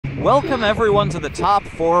Welcome everyone to the top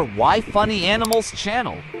 4 Why Funny Animals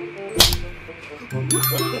channel.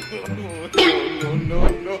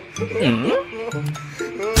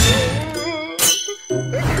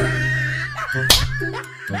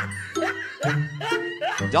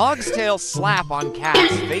 Dog's tail slap on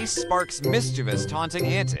cat's face sparks mischievous taunting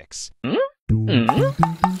antics.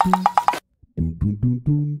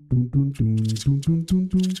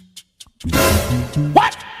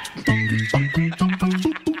 What?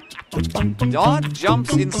 Dog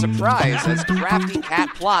jumps in surprise as crafty cat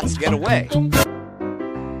plots get away.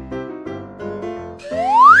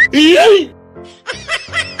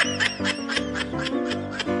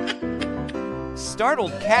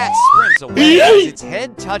 Startled cat sprints away as its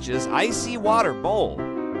head touches icy water bowl.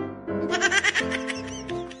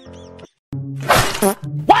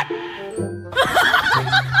 What?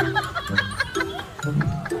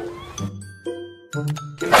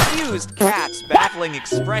 Confused cat's baffling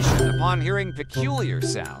expression upon hearing peculiar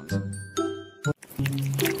sound.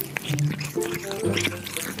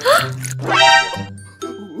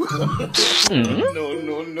 No.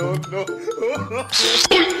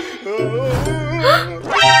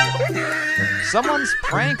 Someone's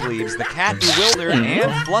prank leaves the cat bewildered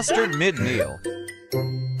and flustered mid-meal.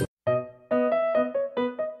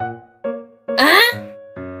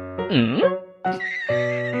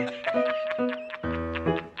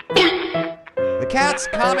 The cat's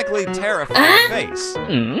comically terrified face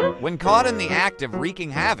when caught in the act of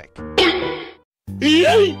wreaking havoc.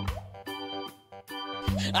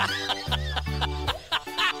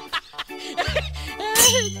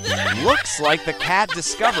 Looks like the cat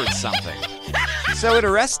discovered something, so it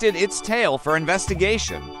arrested its tail for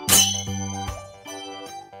investigation.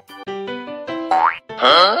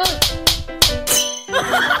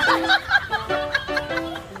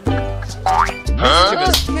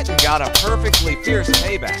 Mischievous kitten got a perfectly fierce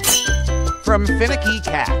payback from finicky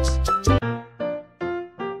cat.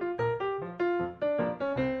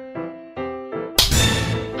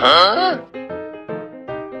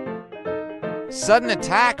 Sudden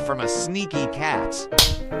attack from a sneaky cat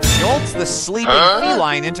jolts the sleeping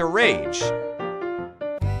feline into rage.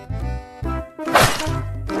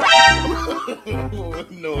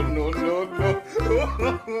 No.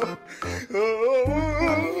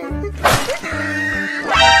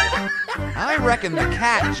 I reckon the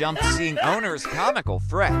cat jumped seeing owner's comical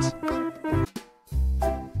threat.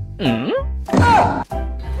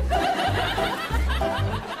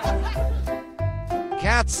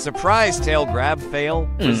 Cat's surprise tail grab fail,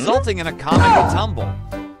 resulting in a comical tumble.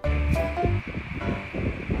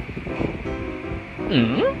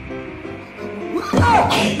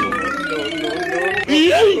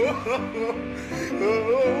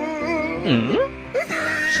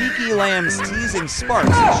 Cheeky lambs teasing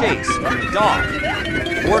Sparks chase from the dog,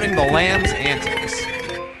 thwarting the lamb's antics.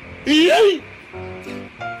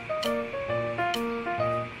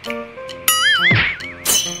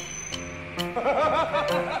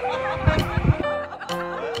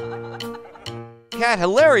 Cat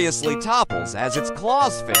hilariously topples as its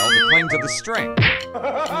claws fail to cling to the string.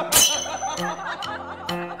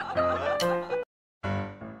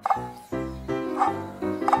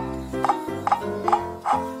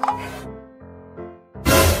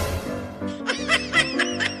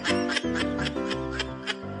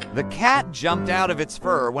 The cat jumped out of its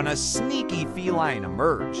fur when a sneaky feline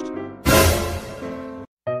emerged.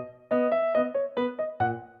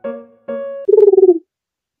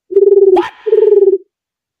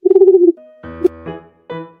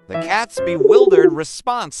 The cat's bewildered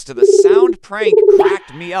response to the sound prank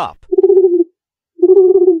cracked me up.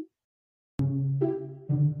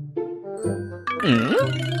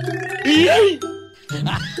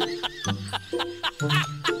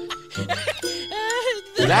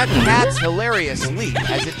 That cat's hilarious leap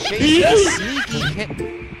as it chases a sneaky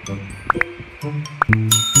kitten.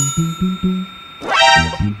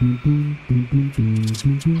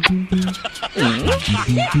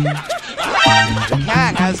 The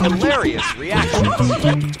cat has hilarious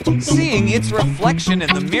reactions, seeing its reflection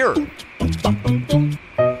in the mirror.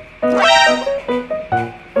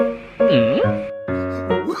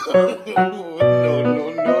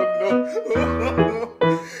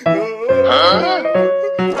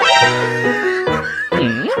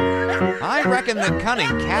 I reckon the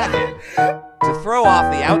cunning cat hid to throw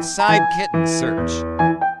off the outside kitten search.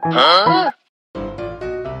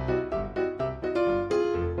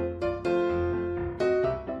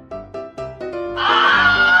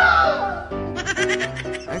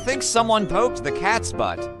 I think someone poked the cat's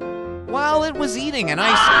butt while it was eating an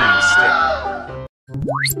ice cream stick.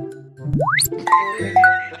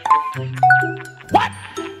 What?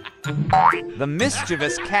 The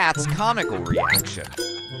mischievous cat's comical reaction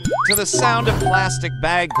to the sound of plastic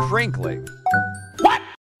bag crinkling. What?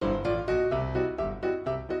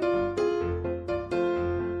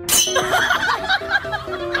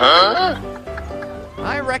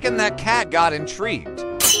 I reckon that cat got intrigued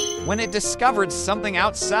when it discovered something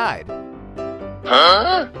outside.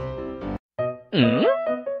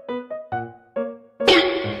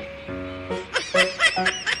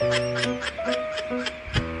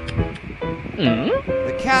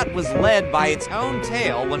 The cat was led by its own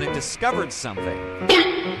tail when it discovered something.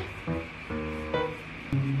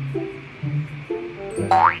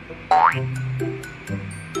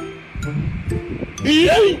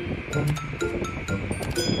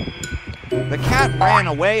 The cat ran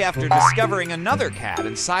away after discovering another cat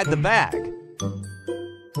inside the bag.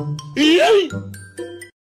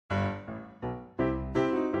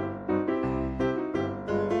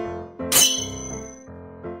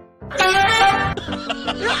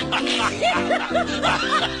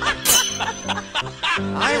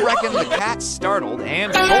 I reckon the cat startled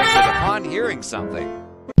and bolted upon hearing something.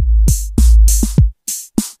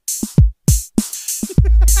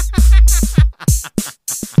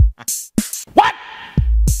 What?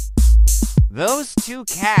 Those two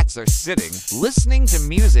cats are sitting, listening to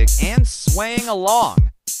music and swaying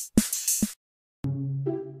along.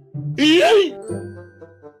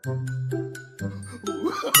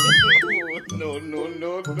 No, no,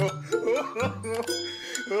 no, no.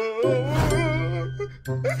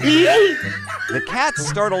 The cat's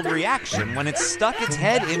startled reaction when it stuck its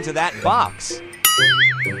head into that box.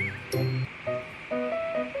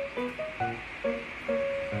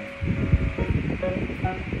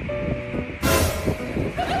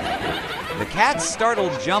 The cat's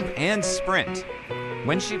startled jump and sprint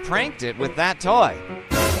when she pranked it with that toy.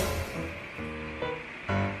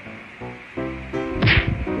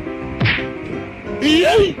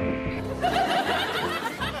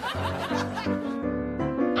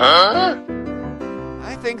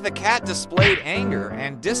 I think the cat displayed anger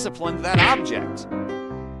and disciplined that object.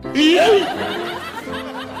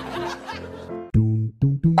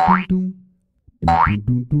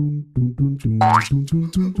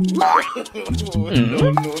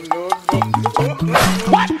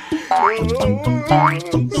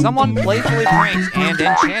 Someone playfully pranked and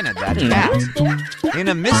enchanted that cat in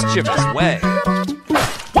a mischievous way.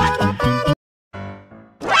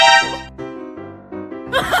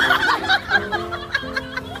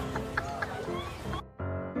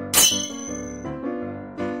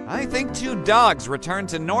 I think two dogs returned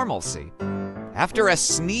to normalcy after a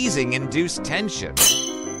sneezing-induced tension.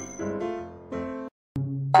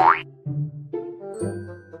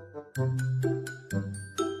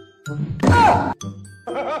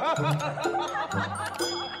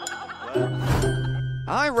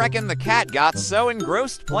 I reckon the cat got so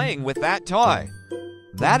engrossed playing with that toy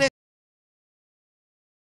that it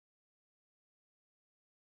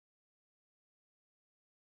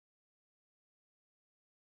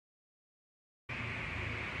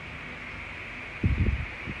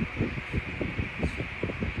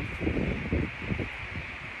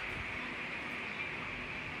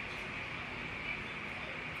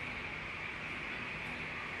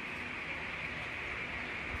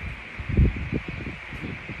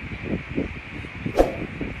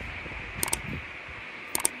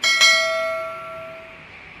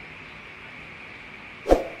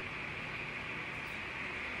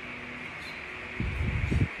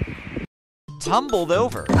tumbled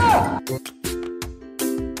over.